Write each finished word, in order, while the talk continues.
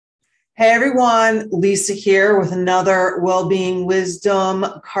Hey everyone, Lisa here with another Wellbeing Wisdom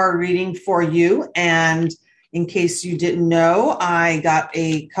card reading for you. And in case you didn't know, I got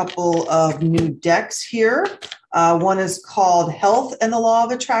a couple of new decks here. One is called Health and the Law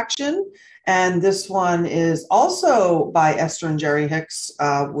of Attraction. And this one is also by Esther and Jerry Hicks,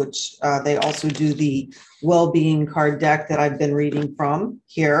 which they also do the Wellbeing card deck that I've been reading from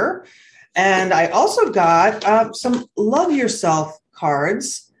here. And I also got some Love Yourself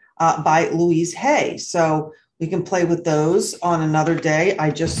cards by Louise Hay. So we can play with those on another day. I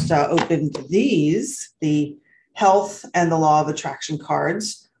just opened these, the Health and the Law of Attraction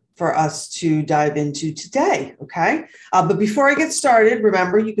cards for us to dive into today, okay? But before I get started,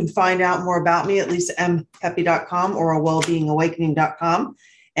 remember, you can find out more about me at lisampepe.com or wellbeingawakening.com.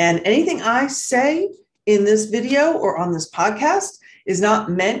 And anything I say in this video or on this podcast is not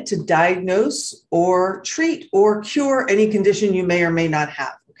meant to diagnose or treat or cure any condition you may or may not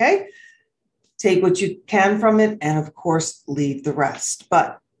have. Okay, take what you can from it and, of course, leave the rest.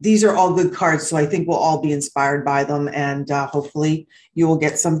 But these are all good cards, so I think we'll all be inspired by them, and hopefully you will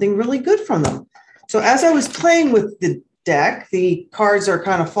get something really good from them. So as I was playing with the deck, the cards are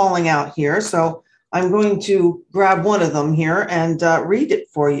kind of falling out here, so I'm going to grab one of them here and read it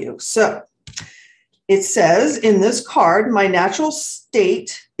for you. So it says in this card, my natural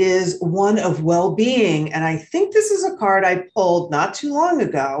state is one of well-being. And I think this is a card I pulled not too long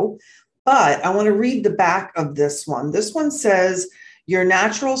ago, but I want to read the back of this one. This one says, your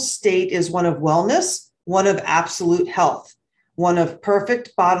natural state is one of wellness, one of absolute health, one of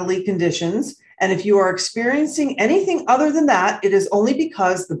perfect bodily conditions. And if you are experiencing anything other than that, it is only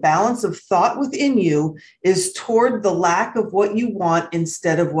because the balance of thought within you is toward the lack of what you want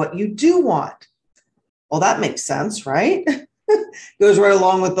instead of what you do want. Well, that makes sense, right? Goes right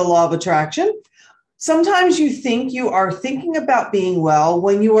along with the law of attraction. Sometimes you think you are thinking about being well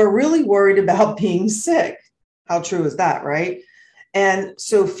when you are really worried about being sick. How true is that, right? And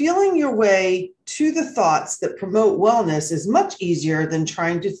so feeling your way to the thoughts that promote wellness is much easier than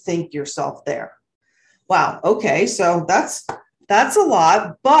trying to think yourself there. Wow. Okay. So that's a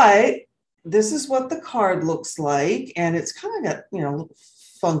lot, but this is what the card looks like. And it's kind of got,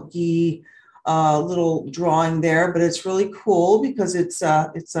 funky little drawing there, but it's really cool because it's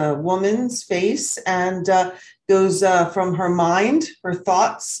a woman's face and goes from her mind, her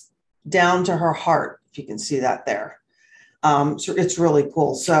thoughts, down to her heart, if you can see that there. So it's really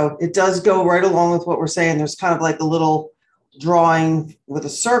cool. So it does go right along with what we're saying. There's kind of like a little drawing with a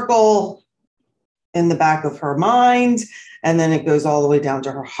circle in the back of her mind, and then it goes all the way down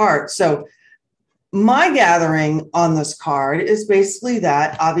to her heart. So my gathering on this card is basically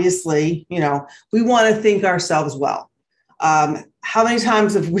that, obviously, we want to think ourselves well. How many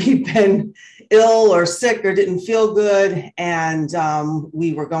times have we been ill or sick or didn't feel good, and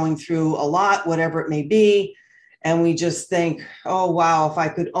we were going through a lot, whatever it may be, and we just think, oh, wow, if I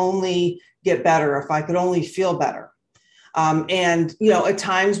could only get better, if I could only feel better. At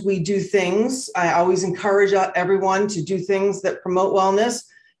times we do things. I always encourage everyone to do things that promote wellness.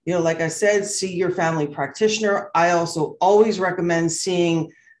 Like I said, see your family practitioner. I also always recommend seeing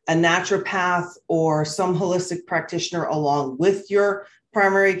a naturopath or some holistic practitioner along with your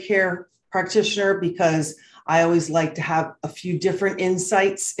primary care practitioner, because I always like to have a few different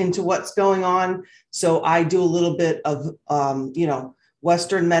insights into what's going on. So I do a little bit of,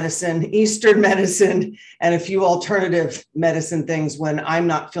 Western medicine, Eastern medicine, and a few alternative medicine things when I'm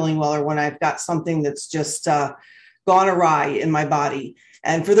not feeling well or when I've got something that's just gone awry in my body.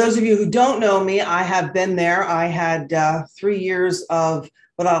 And for those of you who don't know me, I have been there. I had 3 years of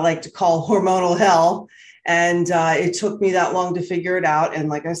what I like to call hormonal hell. And it took me that long to figure it out. And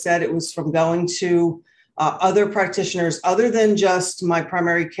like I said, it was from going to other practitioners other than just my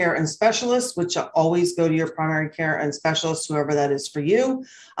primary care and specialist, which I always go to your primary care and specialist, whoever that is for you.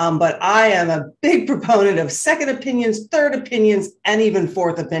 But I am a big proponent of second opinions, third opinions, and even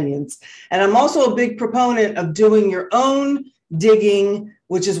fourth opinions. And I'm also a big proponent of doing your own digging,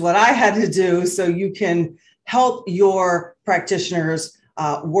 which is what I had to do, so you can help your practitioners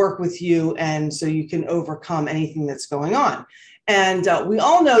work with you, and so you can overcome anything that's going on. And we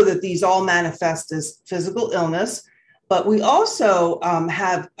all know that these all manifest as physical illness, but we also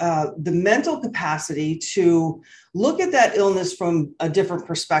have the mental capacity to look at that illness from a different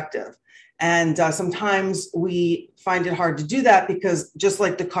perspective. And sometimes we find it hard to do that because, just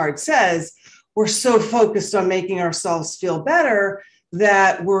like the card says, we're so focused on making ourselves feel better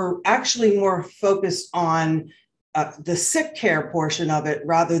that we're actually more focused on the sick care portion of it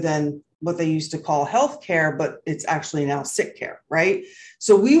rather than what they used to call health care, but it's actually now sick care, right?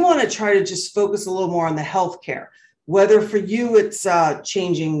 So we want to try to just focus a little more on the health care. whether for you it's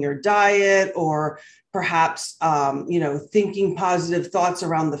changing your diet or perhaps, thinking positive thoughts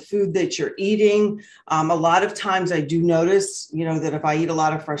around the food that you're eating. A lot of times I do notice, that if I eat a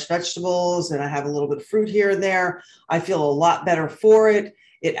lot of fresh vegetables and I have a little bit of fruit here and there, I feel a lot better for it.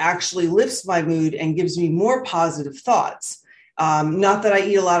 It actually lifts my mood and gives me more positive thoughts. Not that I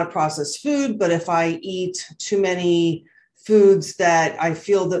eat a lot of processed food, but if I eat too many foods that I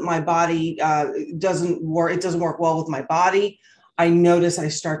feel that my body doesn't work well with my body, I notice I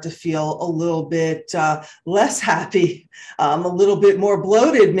start to feel a little bit less happy, a little bit more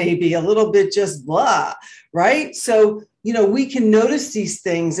bloated, maybe a little bit just blah, right? So, we can notice these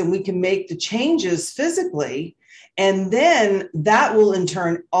things and we can make the changes physically. And then that will in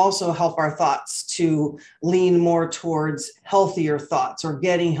turn also help our thoughts to lean more towards healthier thoughts or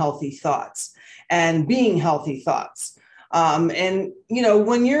getting healthy thoughts and being healthy thoughts. When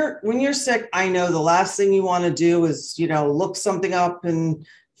you're sick, I know the last thing you want to do is, look something up and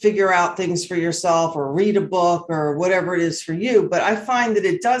figure out things for yourself or read a book or whatever it is for you. But I find that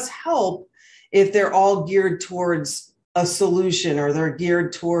it does help if they're all geared towards a solution or they're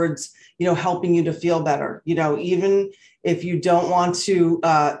geared towards, helping you to feel better. Even if you don't want to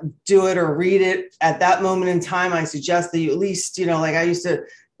do it or read it at that moment in time, I suggest that you at least, like I used to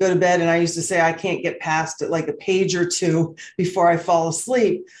go to bed and I used to say, I can't get past like a page or two before I fall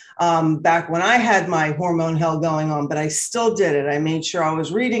asleep. Back when I had my hormone hell going on, but I still did it. I made sure I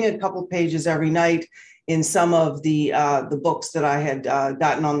was reading a couple pages every night in some of the books that I had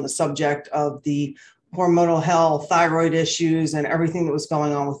gotten on the subject of the hormonal health, thyroid issues, and everything that was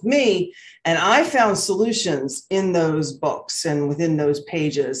going on with me. And I found solutions in those books and within those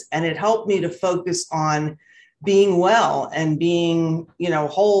pages. And it helped me to focus on being well and being,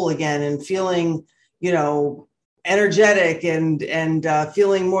 whole again and feeling, energetic and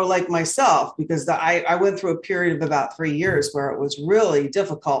feeling more like myself, because I went through a period of about 3 years where it was really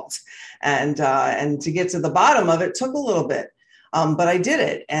difficult. And to get to the bottom of it took a little bit. But I did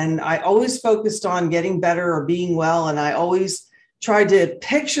it. And I always focused on getting better or being well. And I always tried to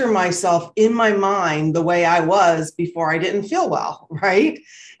picture myself in my mind the way I was before I didn't feel well, right?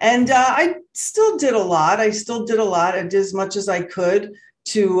 And I still did a lot. I did as much as I could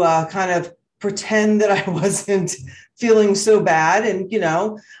to kind of pretend that I wasn't feeling so bad and,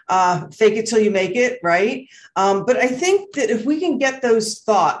 fake it till you make it, right? But I think that if we can get those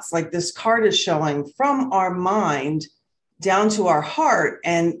thoughts, like this card is showing, from our mind down to our heart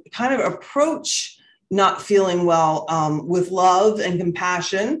and kind of approach not feeling well with love and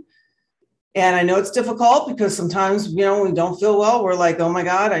compassion. And I know it's difficult because sometimes, when we don't feel well, we're like, oh my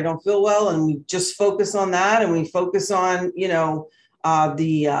God, I don't feel well. And we just focus on that. And we focus on, the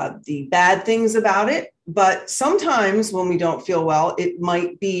bad things about it. But sometimes when we don't feel well, it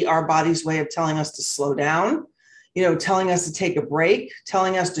might be our body's way of telling us to slow down, telling us to take a break,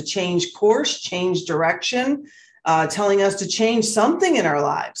 telling us to change course, change direction, telling us to change something in our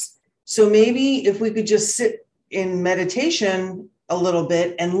lives. So maybe if we could just sit in meditation a little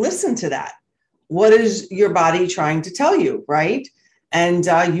bit and listen to that. What is your body trying to tell you, right? And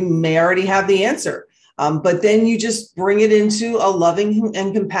you may already have the answer, but then you just bring it into a loving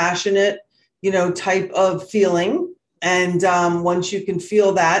and compassionate, type of feeling. And once you can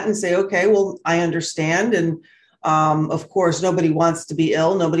feel that and say, okay, well, I understand. And of course, nobody wants to be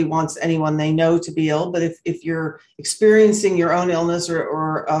ill. Nobody wants anyone they know to be ill. But if you're experiencing your own illness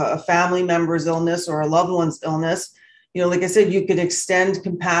or a family member's illness or a loved one's illness, like I said, you could extend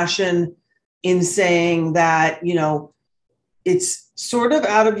compassion in saying that, it's sort of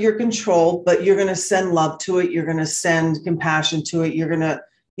out of your control, but you're going to send love to it. You're going to send compassion to it. You're going to,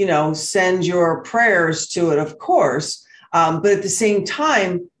 send your prayers to it, of course. But at the same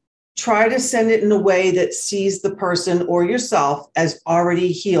time, try to send it in a way that sees the person or yourself as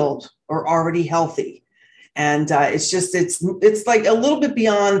already healed or already healthy. And it's like a little bit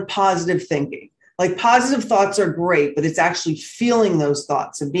beyond positive thinking. Like positive thoughts are great, but it's actually feeling those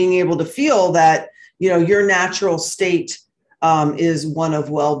thoughts and being able to feel that, your natural state is one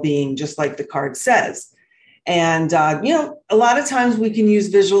of well-being, just like the card says. And, a lot of times we can use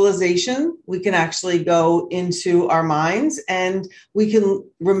visualization. We can actually go into our minds and we can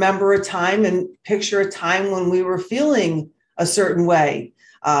remember a time and picture a time when we were feeling a certain way,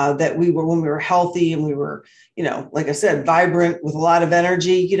 when we were healthy and we were, like I said, vibrant with a lot of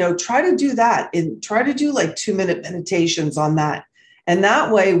energy. Try to do that and try to do like 2-minute meditations on that. And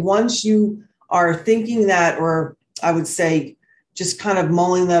that way, once you are thinking that, or I would say just kind of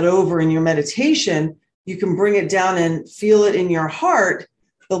mulling that over in your meditation, you can bring it down and feel it in your heart,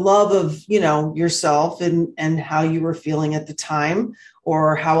 the love of, yourself and how you were feeling at the time,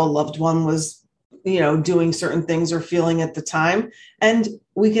 or how a loved one was doing certain things or feeling at the time. And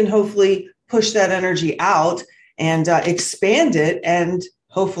we can hopefully push that energy out and expand it. And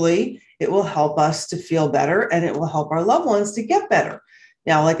hopefully it will help us to feel better, and it will help our loved ones to get better.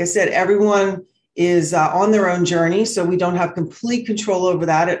 Now, like I said, everyone is on their own journey, so we don't have complete control over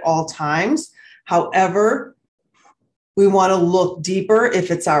that at all times. However, we want to look deeper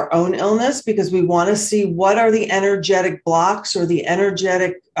if it's our own illness, because we want to see what are the energetic blocks or the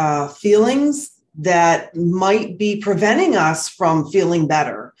energetic feelings that might be preventing us from feeling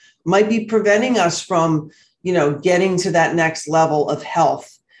better, might be preventing us from, getting to that next level of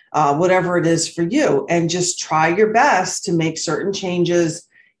health, whatever it is for you. And just try your best to make certain changes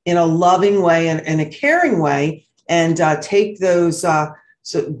in a loving way and in a caring way, and take those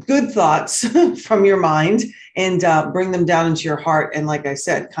good thoughts from your mind and bring them down into your heart. And like I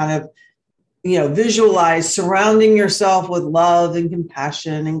said, kind of, visualize surrounding yourself with love and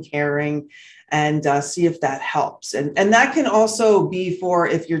compassion and caring, and see if that helps. And that can also be for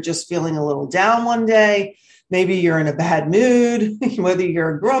if you're just feeling a little down one day, maybe you're in a bad mood, whether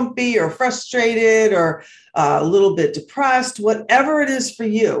you're grumpy or frustrated or a little bit depressed, whatever it is for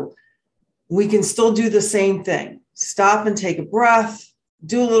you, we can still do the same thing. Stop and take a breath.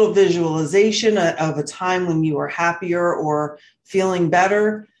 Do a little visualization of a time when you are happier or feeling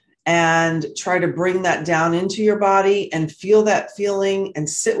better, and try to bring that down into your body and feel that feeling and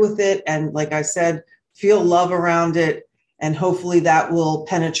sit with it. And like I said, feel love around it. And hopefully that will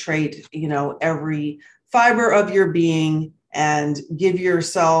penetrate, every fiber of your being, and give your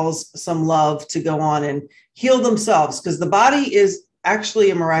cells some love to go on and heal themselves, because the body is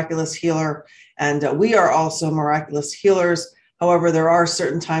actually a miraculous healer. And we are also miraculous healers. However, there are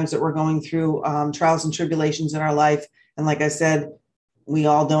certain times that we're going through trials and tribulations in our life. And like I said, we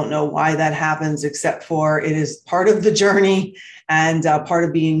all don't know why that happens, except for it is part of the journey and part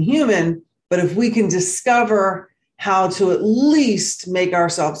of being human. But if we can discover how to at least make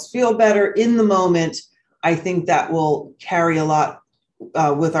ourselves feel better in the moment, I think that will carry a lot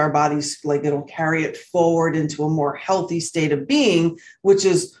with our bodies. Like, it'll carry it forward into a more healthy state of being, which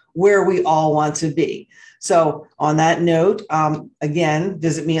is where we all want to be. So on that note, again,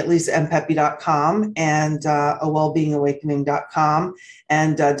 visit me at lisambpepe.com and wellbeingawakening.com,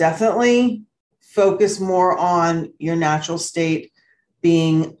 and definitely focus more on your natural state,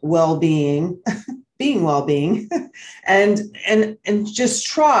 being well-being, being well-being, and just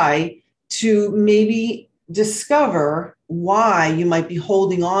try to maybe discover why you might be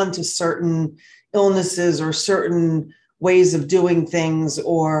holding on to certain illnesses or certain ways of doing things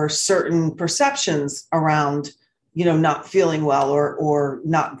or certain perceptions around, not feeling well or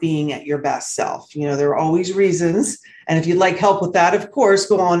not being at your best self. There are always reasons. And if you'd like help with that, of course,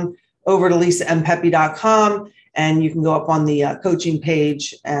 go on over to lisambpepe.com, and you can go up on the coaching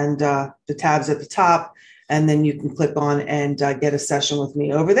page and the tabs at the top, and then you can click on and get a session with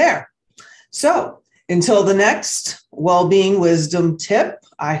me over there. So until the next well-being wisdom tip,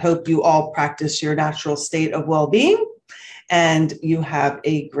 I hope you all practice your natural state of well-being, and you have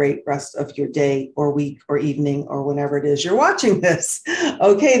a great rest of your day or week or evening or whenever it is you're watching this.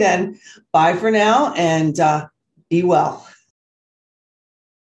 Okay, then, bye for now, and be well.